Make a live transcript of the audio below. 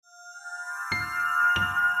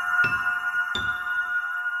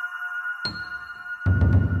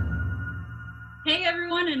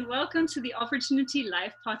and welcome to the Opportunity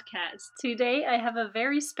Life podcast. Today, I have a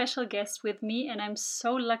very special guest with me, and I'm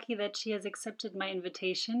so lucky that she has accepted my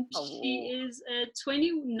invitation. She is a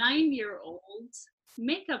 29-year-old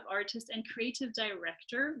makeup artist and creative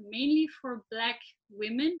director, mainly for Black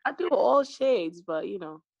women. I do all shades, but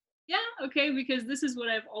Yeah, okay, because this is what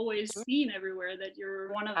I've always seen everywhere, that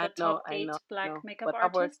you're One of I the know, top I 8 know, Black makeup But I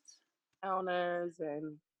worked artists. counters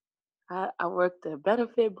and I worked at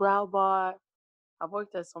Benefit Brow Bar. I've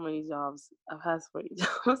worked at so many jobs. I've had so many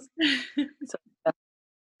jobs. So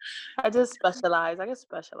I just specialize. I just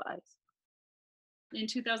specialize. In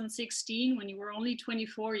 2016, when you were only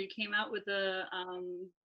 24, you came out with the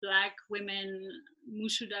Black Women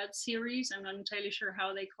Mushudat series. I'm not entirely sure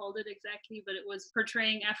how they called it exactly, but it was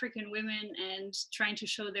portraying African women and trying to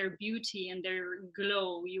show their beauty and their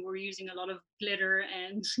glow. You were using a lot of glitter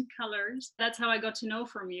and colors. That's how I got to know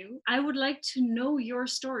from you. I would like to know your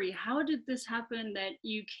story. How did this happen that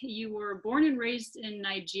you were born and raised in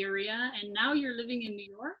Nigeria and now you're living in New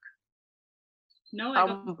York? No, I got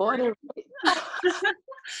I'm born and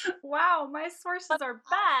Wow, my sources are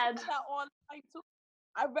bad. that online too.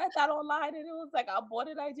 I read that online and it was like I'm born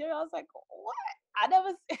in Nigeria. I was like, what? I never.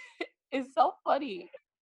 It's so funny.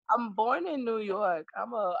 I'm born in New York.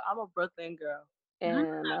 I'm a Brooklyn girl, and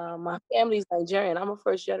my family's Nigerian. I'm a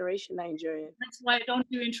first generation Nigerian. That's why I don't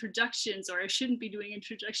do introductions, or I shouldn't be doing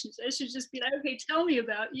introductions. I should just be like, okay, tell me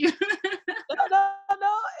about you.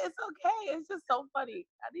 No, it's okay. It's just so funny.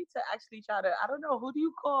 I need to actually try to. I don't know, who do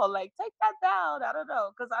you call? Like, take that down. I don't know,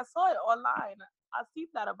 because I saw it online. I seen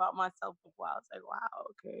that about myself before. I was like, wow,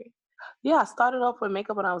 okay. Yeah, I started off with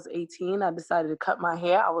makeup when I was 18. I decided to cut my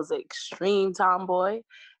hair. I was an extreme tomboy.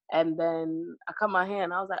 And then I cut my hair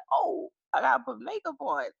and I was like, oh, I gotta put makeup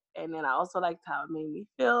on. And then I also liked how it made me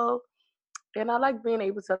feel. And I like being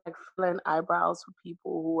able to like fill in eyebrows for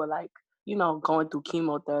people who are like, going through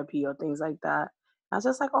chemotherapy or things like that. I was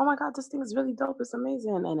just like, oh my God, this thing is really dope. It's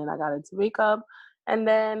amazing. And then I got into makeup. And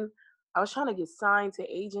then I was trying to get signed to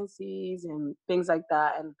agencies and things like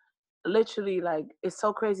that. And literally, like, it's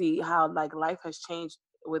so crazy how like life has changed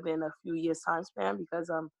within a few years time span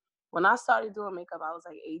because when I started doing makeup, I was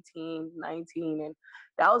like 18, 19, and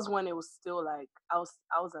that was when it was still like I was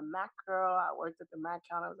a Mac girl. I worked at the Mac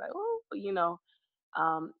counter. I was like,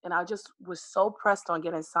 and I just was so pressed on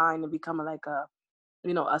getting signed and becoming like a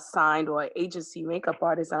signed or agency makeup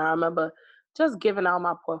artist. And I remember just giving out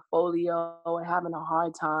my portfolio and having a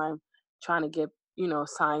hard time trying to get,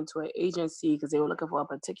 signed to an agency because they were looking for a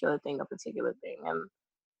particular thing. And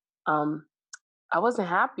um, I wasn't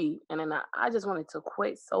happy. And then I just wanted to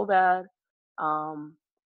quit so bad. Um,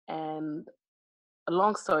 and a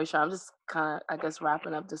long story short, I'm just kind of, I guess,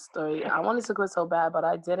 wrapping up the story. I wanted to quit so bad, but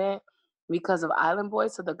I didn't because of Island Boy.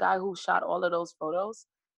 So the guy who shot all of those photos,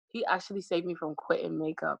 he actually saved me from quitting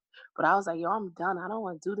makeup. But I was like, yo, I'm done. I don't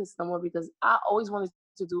want to do this no more because I always wanted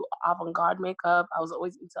to do avant-garde makeup. I was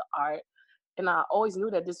always into art. And I always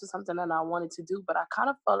knew that this was something that I wanted to do, but I kind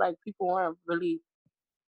of felt like people weren't really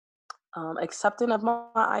accepting of my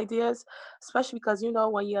ideas, especially because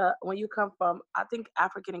when you come from, I think,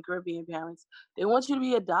 African and Caribbean parents, they want you to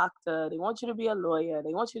be a doctor, they want you to be a lawyer,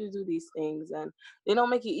 they want you to do these things, and they don't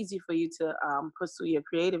make it easy for you to pursue your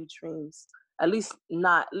creative dreams. At least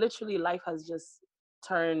not literally. Life has just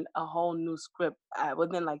turned a whole new script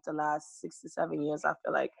within like the last 6 to 7 years. I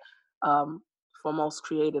feel like um, for most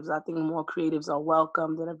creatives, I think more creatives are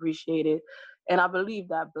welcomed and appreciated, and I believe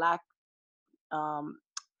that um,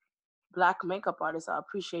 black makeup artists are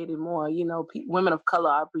appreciated more. Women of color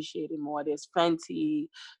are appreciated more. There's Fenty,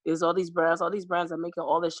 there's all these brands. All these brands are making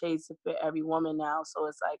all the shades to fit every woman now. So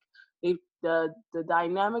it's like the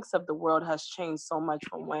dynamics of the world has changed so much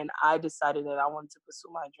from when I decided that I wanted to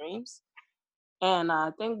pursue my dreams. And I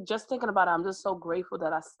think just thinking about it, I'm just so grateful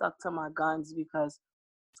that I stuck to my guns because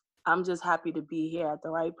I'm just happy to be here at the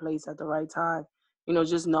right place at the right time.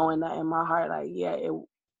 Just knowing that in my heart, like, yeah,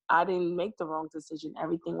 I didn't make the wrong decision.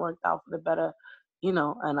 Everything worked out for the better,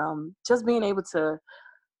 and just being able to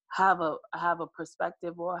have a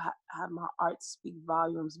perspective or have my art speak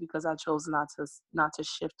volumes because I chose not to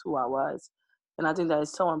shift who I was. And I think that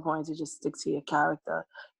it's so important to just stick to your character,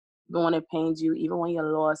 even when it pains you, even when you're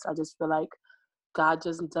lost. I just feel like God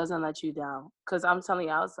just doesn't let you down. Cause I'm telling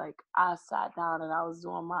you, I was like, I sat down and I was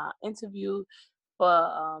doing my interview for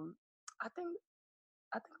I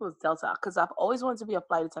think it was Delta. Cause I've always wanted to be a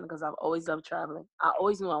flight attendant because I've always loved traveling. I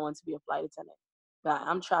always knew I wanted to be a flight attendant. But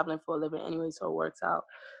I'm traveling for a living anyway, so it works out.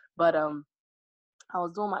 But I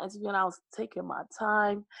was doing my interview and I was taking my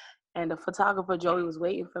time. And the photographer Joey was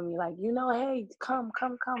waiting for me, like, hey, come,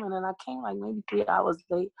 come, come. And then I came like maybe 3 hours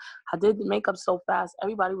late. I did the makeup so fast.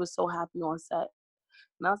 Everybody was so happy on set.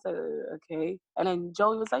 And I was like, okay. And then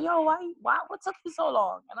Joey was like, yo, what took you so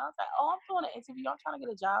long? And I was like, oh, I'm doing an interview. I'm trying to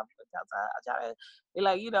get a job. I try to, they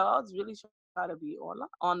like, I was really trying to be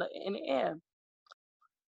in the air.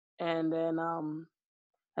 And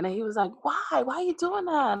then he was like, why? Why are you doing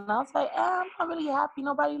that? And I was like, I'm not really happy.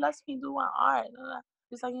 Nobody lets me do my art.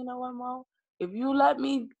 He's like, you know what, Mo? If you let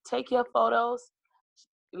me take your photos,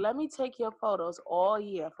 let me take your photos all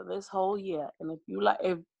year for this whole year. And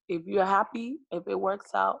if you're happy, if it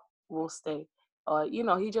works out, we'll stay.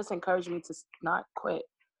 He just encouraged me to not quit.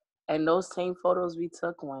 And those same photos we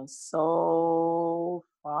took went so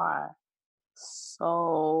far,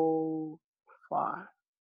 so far,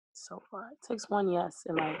 so far. It takes one yes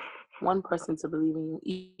and like one person to believe in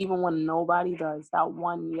you, even when nobody does. That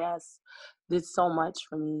one yes did so much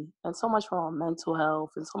for me, and so much for my mental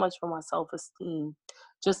health, and so much for my self-esteem.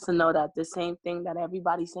 Just to know that the same thing that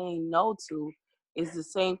everybody's saying no to is the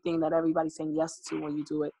same thing that everybody's saying yes to when you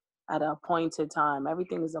do it at an appointed time.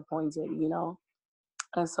 Everything is appointed.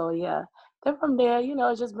 And so, yeah. Then from there,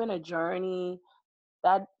 it's just been a journey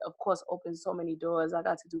that, of course, opened so many doors. I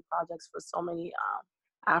got to do projects for so many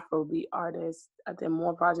Afrobeat artists. I did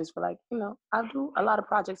more projects for I do a lot of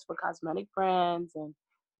projects for cosmetic brands and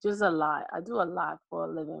just a lot. I do a lot for a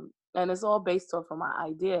living, and it's all based off of my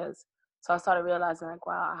ideas. So I started realizing like,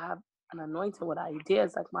 wow, I have an anointing with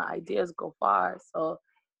ideas. Like my ideas go far. So,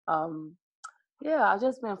 yeah, I've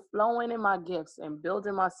just been flowing in my gifts and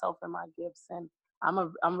building myself in my gifts, and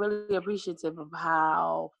I'm really appreciative of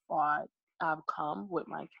how far I've come with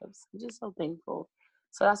my gifts. I'm just so thankful.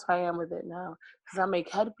 So that's why I am with it now. Because I make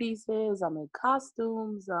headpieces, I make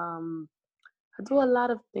costumes, I do a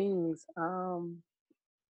lot of things.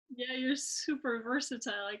 Yeah, you're super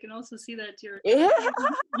versatile. I can also see that Yeah,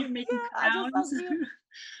 you're making yeah, I just crowns. love being.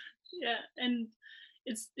 Yeah, and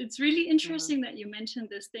it's really Mhm. interesting that you mentioned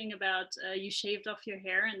this thing about you shaved off your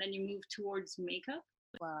hair and then you moved towards makeup.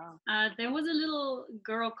 Wow. There was a little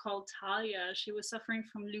girl called Talia. She was suffering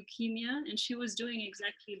from leukemia, and she was doing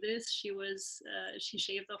exactly this. She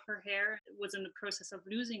shaved off her hair, was in the process of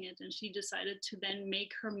losing it, and she decided to then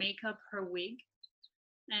make her makeup her wig.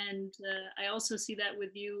 And I also see that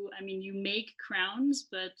with you. I mean, you make crowns,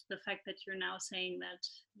 but the fact that you're now saying that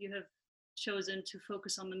you have chosen to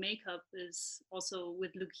focus on the makeup is also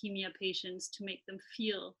with leukemia patients to make them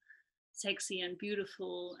feel sexy and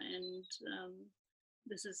beautiful. And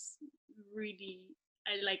this is really,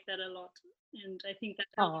 I like that a lot. And I think that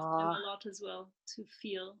helps them Aw. a lot as well to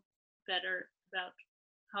feel better about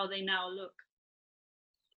how they now look.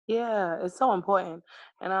 Yeah, it's so important.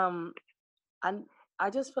 And I I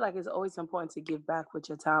just feel like it's always important to give back with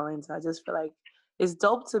your talents. I just feel like it's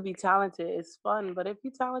dope to be talented. It's fun, but if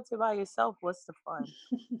you're talented by yourself, what's the fun?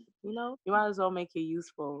 You might as well make it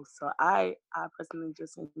useful. So I personally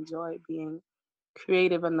just enjoy being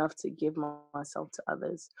creative enough to give myself to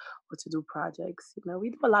others or to do projects. We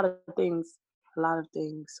do a lot of things.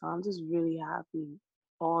 So I'm just really happy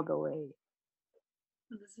all the way.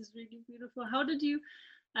 This is really beautiful. How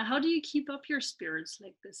do you keep up your spirits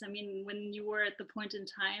like this? I mean, when you were at the point in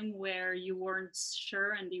time where you weren't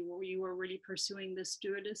sure and you were really pursuing the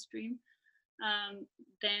stewardess dream, um,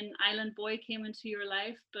 then Island Boy came into your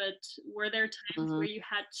life. But were there times Hmm. where you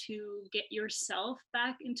had to get yourself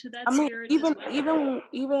back into I that mean, spirit as even well? even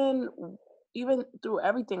even even through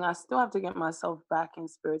everything, I still have to get myself back in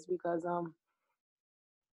spirits because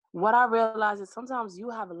what I realize is sometimes you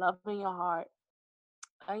have love in your heart,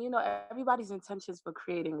 and everybody's intentions for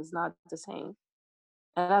creating is not the same,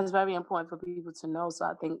 and that's very important for people to know. So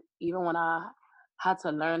I think even when I had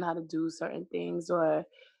to learn how to do certain things, or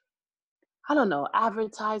I don't know,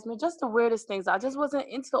 advertisement, just the weirdest things. I just wasn't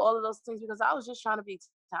into all of those things because I was just trying to be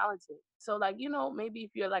talented. So, like, maybe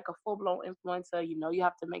if you're like a full blown influencer, you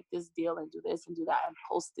have to make this deal and do this and do that and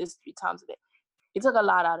post this 3 times a day. It took a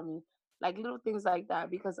lot out of me, like little things like that,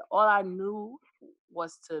 because all I knew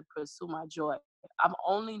was to pursue my joy. I've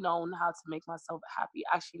only known how to make myself happy.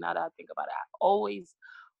 Actually, now that I think about it, I always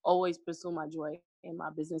pursue my joy in my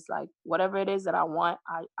business. Like, whatever it is that I want,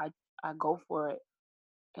 I go for it,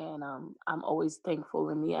 and I'm always thankful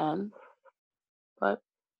in the end. But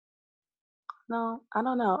no, I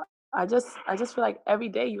don't know. I just feel like every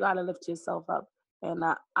day you gotta lift yourself up, and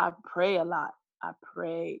I pray a lot. I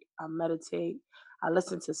pray, I meditate, I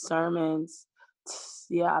listen to sermons.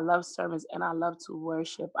 Yeah, I love sermons, and I love to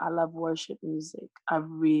worship. I love worship music. I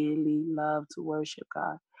really love to worship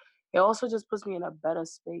God. It also just puts me in a better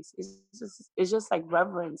space. It's just like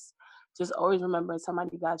reverence. Just always remembering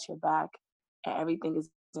somebody got your back and everything is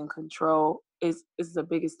in control is the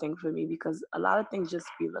biggest thing for me, because a lot of things just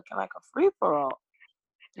be looking like a free for all.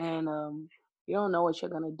 And you don't know what you're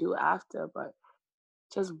gonna do after, but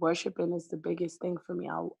just worshiping is the biggest thing for me.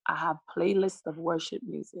 I have playlists of worship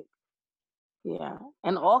music. Yeah,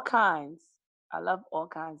 and all kinds. I love all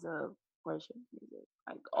kinds of worship music,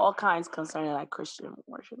 like all kinds concerning like Christian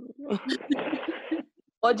worship music,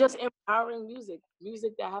 or just empowering music,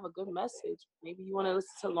 music that have a good message. Maybe you want to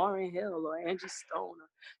listen to Lauryn Hill or Angie Stone.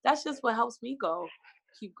 That's just what helps me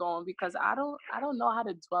keep going because I don't know how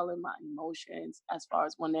to dwell in my emotions as far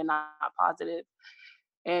as when they're not positive,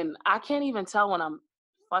 and I can't even tell when I'm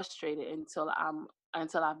frustrated until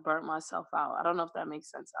I've burnt myself out. I don't know if that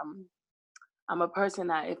makes sense. I'm a person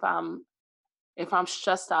that if I'm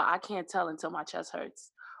stressed out, I can't tell until my chest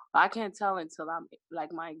hurts. I can't tell until I'm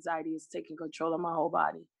like my anxiety is taking control of my whole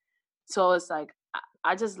body. So it's like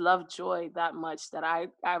I just love joy that much that I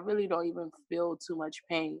really don't even feel too much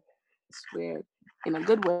pain. It's weird. In a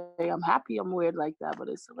good way. I'm happy I'm weird like that, but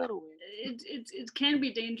it's a little weird. It can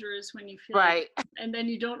be dangerous when you feel like, Right. and then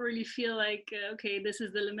you don't really feel like, okay, this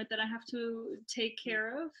is the limit that I have to take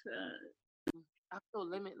care of. I feel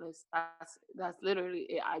limitless. That's literally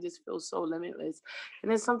it. I just feel so limitless.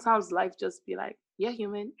 And then sometimes life just be like, "You're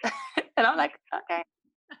human," and I'm like, "Okay."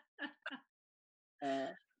 Uh,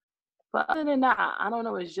 but other than that, I don't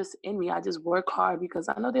know. It's just in me. I just work hard because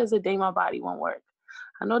I know there's a day my body won't work.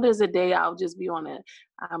 I know there's a day I'll just be on a.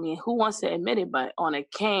 I mean, who wants to admit it? But on a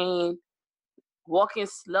cane, walking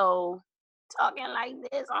slow, talking like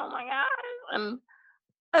this. Oh my god!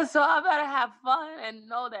 And so I better have fun and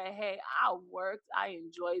know that hey, I worked, I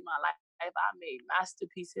enjoyed my life, I made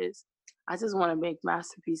masterpieces. I just want to make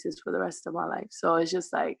masterpieces for the rest of my life. So it's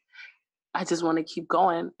just like I just want to keep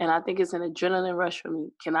going, and I think it's an adrenaline rush for me.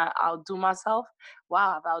 Can I outdo myself?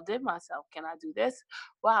 Wow, I've outdid myself. Can I do this?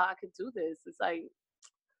 Wow, I could do this. It's like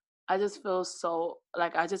I just feel so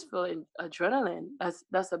like I just feel adrenaline.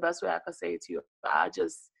 That's the best way I could say it to you.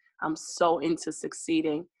 I'm so into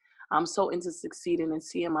succeeding. I'm so into succeeding and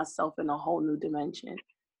seeing myself in a whole new dimension.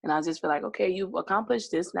 And I just feel like, okay, you've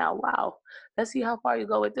accomplished this now. Wow. Let's see how far you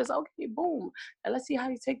go with this. Okay, boom. And let's see how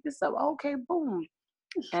you take this up. Okay, boom.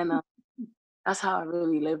 And that's how I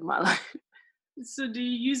really live my life. So do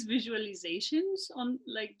you use visualizations on,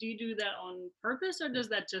 like, do you do that on purpose, or does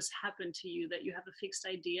that just happen to you that you have a fixed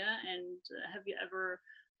idea? And have you ever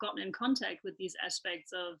gotten in contact with these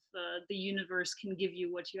aspects of the universe can give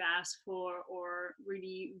you what you ask for, or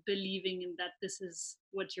really believing in that this is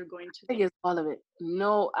what you're going to I think get? it's all of it.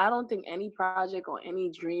 No, I don't think any project or any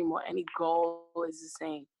dream or any goal is the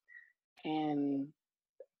same. And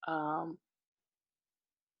um,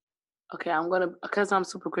 okay, because I'm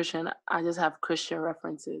super Christian, I just have Christian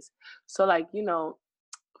references. So, like,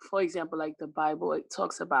 for example, like the Bible, it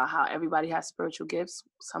talks about how everybody has spiritual gifts.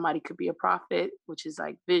 Somebody could be a prophet, which is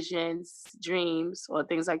like visions, dreams, or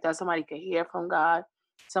things like that. Somebody could hear from God.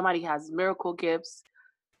 Somebody has miracle gifts.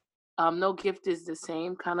 No gift is the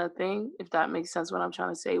same kind of thing, if that makes sense what I'm trying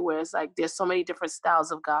to say, where it's like there's so many different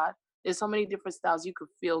styles of God. There's so many different styles you could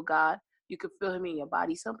feel God. You could feel him in your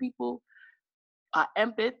body. Some people are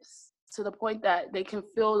empaths to the point that they can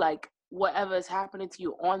feel like whatever is happening to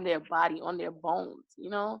you on their body, on their bones.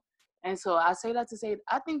 And so I say that to say,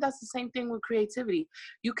 I think that's the same thing with creativity.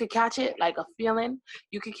 You could catch it like a feeling,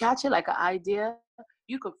 you could catch it like an idea,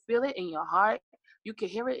 you could feel it in your heart, you could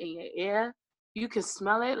hear it in your ear, you can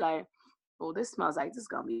smell it like, oh, this smells like this is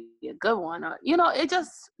gonna be a good one. Or, it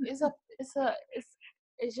just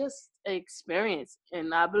it's just an experience.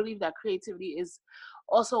 And I believe that creativity is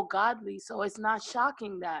also godly. So it's not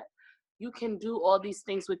shocking that you can do all these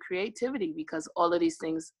things with creativity because all of these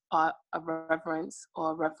things are a reference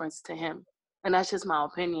or a reference to him. And that's just my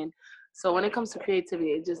opinion. So when it comes to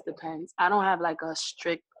creativity, it just depends. I don't have like a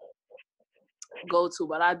strict go to,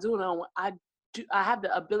 but I do know I have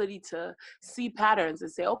the ability to see patterns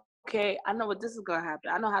and say, okay, I know what this is gonna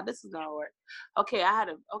happen. I know how this is gonna work. Okay, I had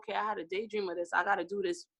a daydream of this. I gotta do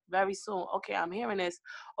this very soon. Okay, I'm hearing this.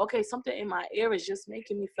 Okay, something in my ear is just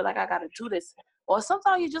making me feel like I gotta do this. Or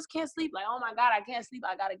sometimes you just can't sleep. Like, oh my God, I can't sleep.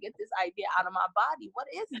 I gotta get this idea out of my body. What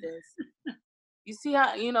is this? You see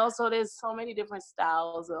how so there's so many different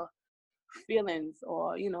styles or feelings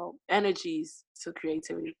or energies to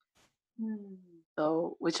creativity. Hmm.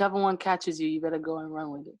 So whichever one catches you, you better go and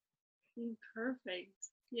run with it. Perfect.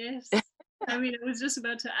 Yes. I mean, I was just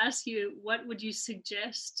about to ask you, what would you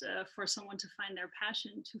suggest for someone to find their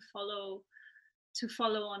passion, to follow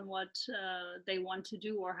on what they want to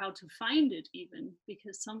do, or how to find it even,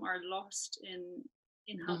 because some are lost in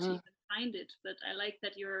how to Hmm. even find it. But I like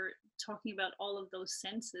that you're talking about all of those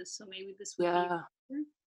senses, so maybe this would be. Yeah.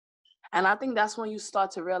 And I think that's when you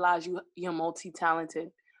start to realize you're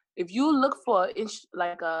multi-talented. If you look for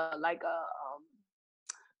like a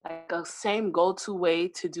like a same go-to way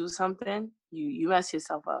to do something, you mess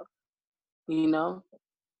yourself up, you know?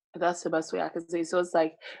 That's the best way I could say. So it's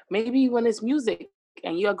like maybe when it's music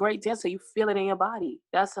and you're a great dancer, you feel it in your body.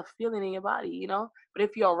 That's a feeling in your body, you know? But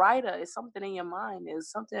if you're a writer, it's something in your mind.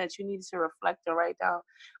 It's something that you need to reflect and write down.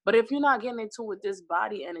 But if you're not getting in tune with this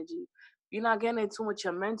body energy, you're not getting in tune with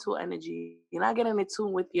your mental energy, you're not getting in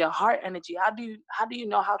tune with your heart energy, how do you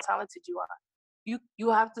know how talented you are? You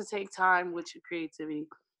have to take time with your creativity.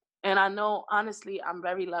 And I know, honestly, I'm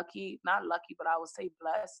very lucky, not lucky, but I would say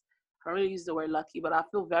blessed. I don't really use the word lucky, but I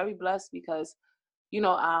feel very blessed because, you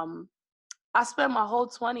know, I spent my whole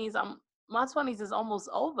 20s, my 20s is almost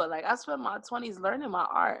over. Like I spent my 20s learning my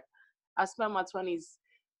art. I spent my 20s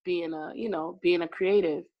being a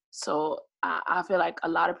creative. So I feel like a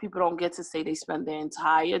lot of people don't get to say they spent their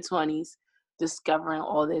entire 20s discovering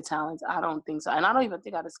all their talents. I don't think so. And I don't even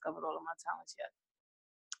think I discovered all of my talents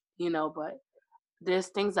yet, but there's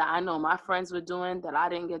things that I know my friends were doing that I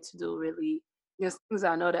didn't get to do really. There's things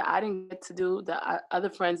I know that I didn't get to do that other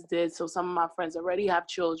friends did. So some of my friends already have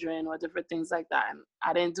children or different things like that. And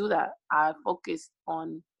I didn't do that. I focused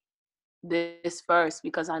on this first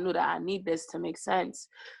because I knew that I need this to make sense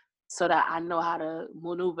so that I know how to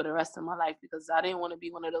maneuver the rest of my life because I didn't want to be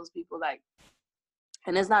one of those people like,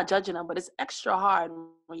 and it's not judging them, but it's extra hard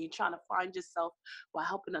when you're trying to find yourself while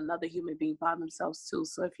helping another human being find themselves too.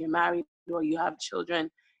 So if you're married or you have children,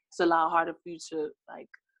 it's a lot harder for you to like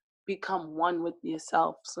become one with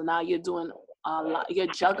yourself. So now you're doing a lot, you're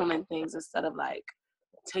juggling things instead of like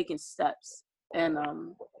taking steps. And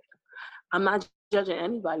I'm not judging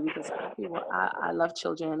anybody because I love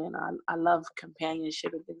children and I love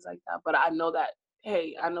companionship and things like that. But I know that,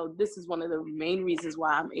 hey, I know this is one of the main reasons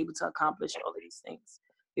why I'm able to accomplish all of these things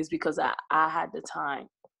is because I had the time,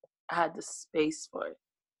 I had the space for it,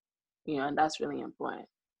 and that's really important.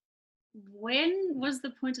 When was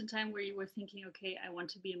the point in time where you were thinking, okay, I want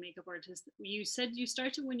to be a makeup artist? You said you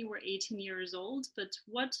started when you were 18 years old, but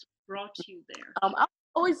what brought you there? I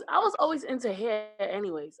was always into hair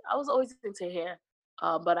anyways. I was always into hair,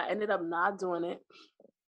 but I ended up not doing it.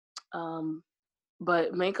 Um,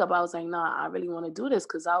 but makeup, I was like, nah, I really want to do this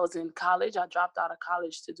because I was in college. I dropped out of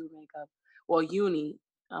college to do makeup. Well, uni.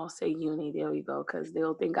 I'll say uni. There we go, because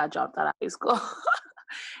they'll think I dropped out of high school.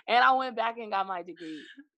 And I went back and got my degree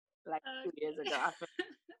like 2 years ago.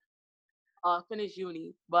 I finished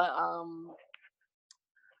uni, but I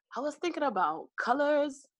was thinking about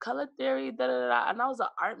colors, color theory, da da da, and I was an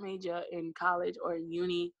art major in college or in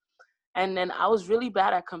uni. And then I was really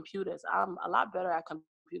bad at computers. I'm a lot better at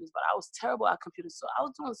computers, but I was terrible at computers. So I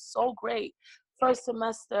was doing so great first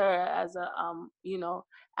semester as a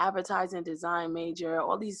advertising design major.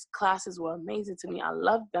 All these classes were amazing to me. I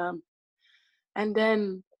loved them. And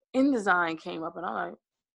then InDesign came up, and I'm like,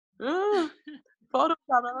 "Ugh." Photoshop.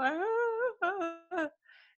 I'm like, "Ugh."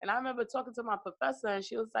 And I remember talking to my professor, and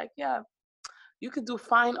she was like, "Yeah, you could do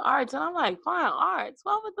fine arts." And I'm like, "Fine arts?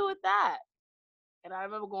 What would I do with that?" And I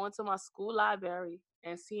remember going to my school library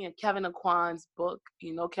and seeing Kevin Aquan's book.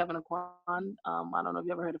 You know Kevin Aquan. I don't know if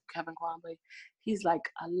you ever heard of Kevin Aquan, but he's like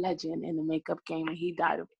a legend in the makeup game. And he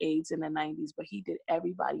died of AIDS in the '90s, but he did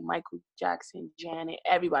everybody: Michael Jackson, Janet,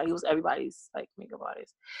 everybody. He was everybody's like makeup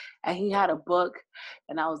artist. And he had a book,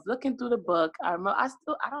 and I was looking through the book. I remember. I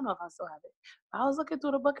don't know if I still have it. I was looking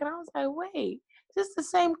through the book, and I was like, wait, this is the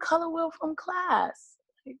same color wheel from class.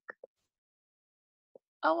 Like,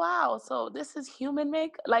 oh wow, so this is human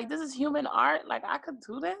make, like this is human art, like I could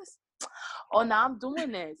do this. Oh, now I'm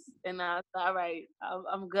doing this, and I said, all right,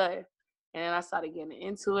 I'm good. And then I started getting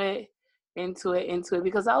into it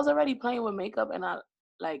because I was already playing with makeup, and I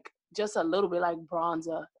like just a little bit like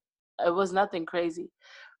bronzer. It was nothing crazy,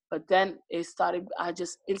 but then it started. I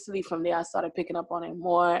just instantly from there I started picking up on it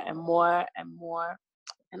more and more and more,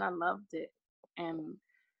 and I loved it. And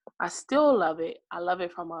I still love it. I love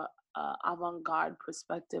it from a avant-garde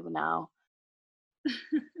perspective now.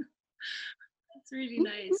 It's really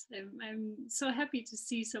nice. I'm so happy to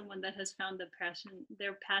see someone that has found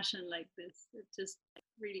their passion like this. It just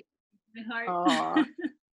really my heart. Oh,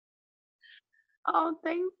 oh,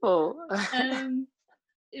 thankful. um,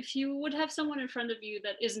 if you would have someone in front of you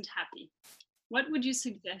that isn't happy, what would you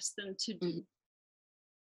suggest them to do? Mhm.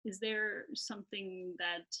 Is there something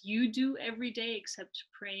that you do every day except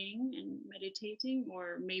praying and meditating?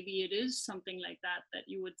 Or maybe it is something like that that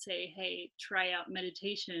you would say, hey, try out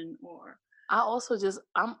meditation or I also just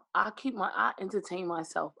I entertain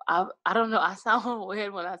myself. I don't know. I sound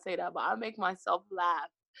weird when I say that, but I make myself laugh,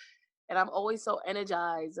 and I'm always so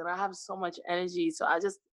energized, and I have so much energy. So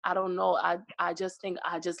I don't know. I just think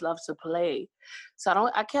I just love to play. So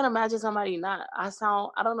I can't imagine somebody not. I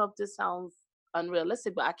don't know if this sounds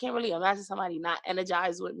unrealistic, but I can't really imagine somebody not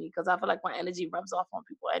energized with me because I feel like my energy rubs off on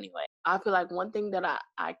people anyway. I feel like one thing that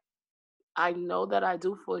I know that I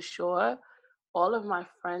do for sure, all of my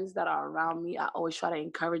friends that are around me, I always try to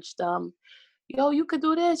encourage them. Yo, you could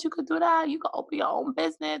do this, you could do that, you could open your own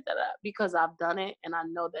business, da, da, because I've done it and I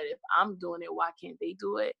know that if I'm doing it, why can't they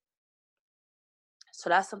do it? So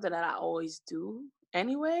that's something that I always do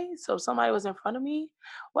anyway. So if somebody was in front of me,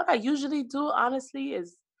 what I usually do, honestly,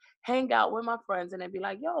 is hang out with my friends and then be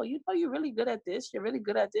like, yo, you know, you're really good at this. You're really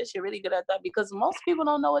good at this. You're really good at that. Because most people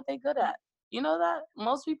don't know what they're good at. You know that?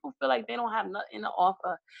 Most people feel like they don't have nothing to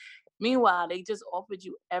offer. Meanwhile, they just offered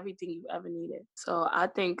you everything you ever needed. So I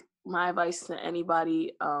think my advice to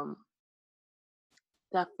anybody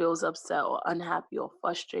that feels upset or unhappy or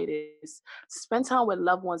frustrated is spend time with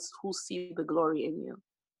loved ones who see the glory in you.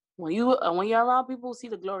 When you're around people who see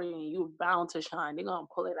the glory in you, you're bound to shine. They're gonna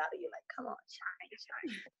pull it out of you like, come on, shine,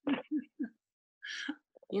 shine.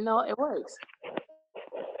 You know, it works.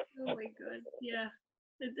 Oh my god, yeah.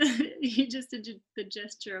 You just did the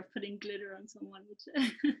gesture of putting glitter on someone, which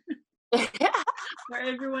for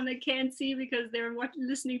everyone that can't see because they're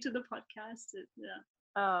listening to the podcast.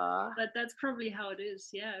 Yeah. But that's probably how it is.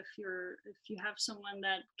 Yeah, if you have someone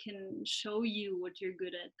that can show you what you're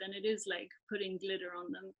good at, then it is like putting glitter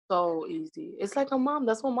on them. So easy. It's like a mom.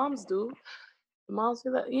 That's what moms do. Moms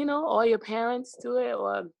do that, you know, or your parents do it,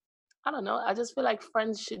 or I don't know. I just feel like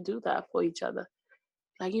friends should do that for each other.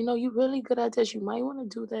 Like, you know, you're really good at this. You might want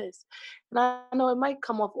to do this. And I know it might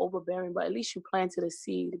come off overbearing, but at least you planted a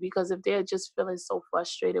seed. Because if they're just feeling so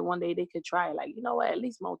frustrated, one day they could try it. Like, you know what? At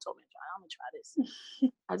least Mo told me to try. I'm gonna try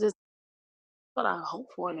this. I just what I hope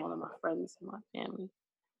for in all of my friends and my family.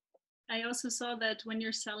 I also saw that when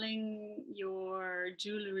you're selling your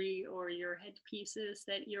jewelry or your headpieces,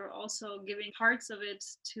 that you're also giving parts of it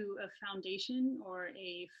to a foundation or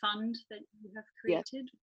a fund that you have Yes, created.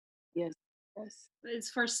 yes, yes.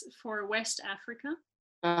 It's for West Africa.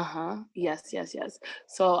 Uh-huh. Yes, yes, yes.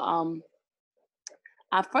 So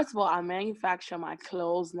I first of all I manufacture my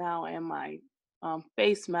clothes now and my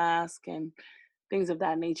face mask and things of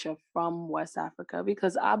that nature from West Africa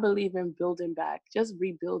because I believe in building back, just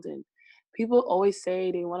rebuilding. People always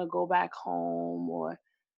say they want to go back home or,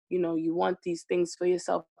 you know, you want these things for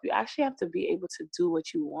yourself. You actually have to be able to do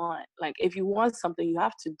what you want. Like if you want something, you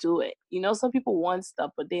have to do it. You know, some people want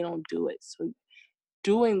stuff, but they don't do it. So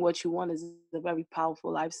doing what you want is a very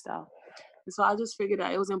powerful lifestyle. And so I just figured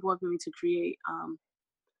that it was important for me to create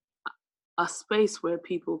a space where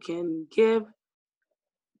people can give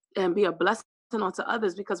and be a blessing onto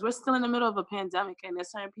others because we're still in the middle of a pandemic and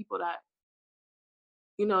there's certain people that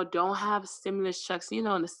you know don't have stimulus checks. You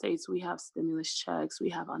know, in the States we have stimulus checks, we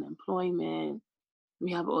have unemployment,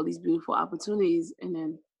 we have all these beautiful opportunities, and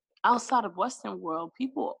then outside of Western world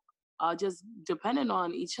people are just dependent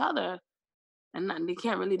on each other and they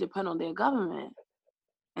can't really depend on their government,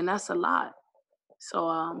 and that's a lot.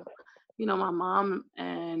 So you know, my mom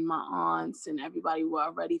and my aunts and everybody were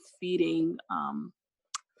already feeding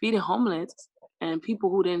homeless and people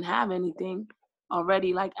who didn't have anything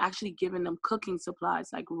already, like actually giving them cooking supplies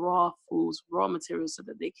like raw foods, raw materials so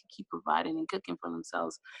that they could keep providing and cooking for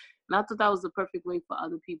themselves. And I thought that was the perfect way for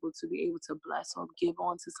other people to be able to bless or give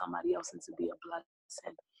on to somebody else and to be a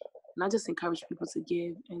blessing. And I just encourage people to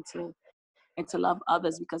give and to love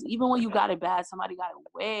others because even when you got it bad, somebody got it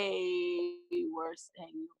way worse and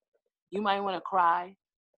you might want to cry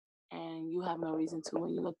and you have no reason to when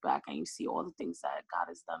you look back and you see all the things that God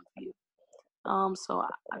has done for you. So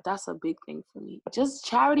that's a big thing for me. Just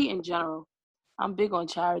charity in general. I'm big on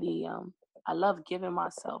charity. I love giving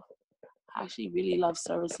myself. I actually really love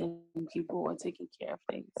servicing people and taking care of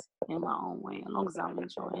things in my own way, as long as I'm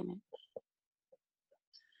enjoying it.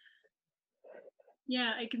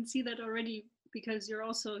 Yeah, I can see that already because you're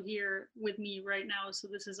also here with me right now. So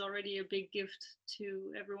this is already a big gift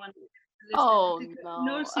to everyone listening. Oh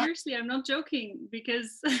No, no. seriously, I'm not joking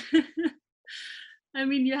because I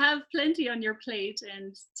mean, you have plenty on your plate,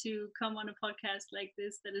 and to come on a podcast like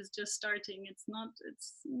this that is just starting, it's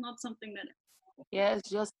not something that. Yeah, it's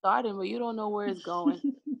just starting, but you don't know where it's going.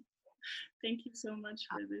 Thank you so much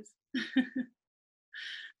for this.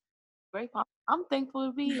 Great. I'm thankful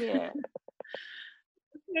to be here.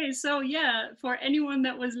 Okay, so yeah, for anyone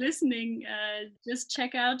that was listening, just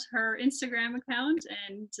check out her Instagram account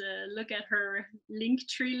and look at her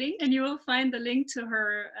Linktree link, and you will find the link to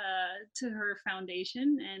her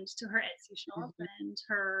foundation and to her Etsy shop Mhm. and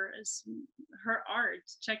her art.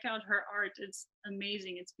 Check out her art; it's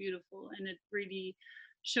amazing, it's beautiful, and it really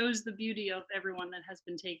shows the beauty of everyone that has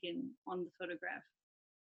been taken on the photograph.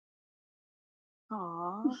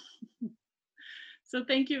 Aw. So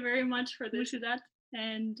thank you very much for the Mushudat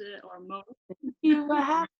and or Mo. Thank you for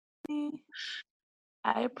having me.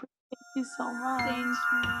 I appreciate you so much. Thank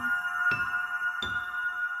you.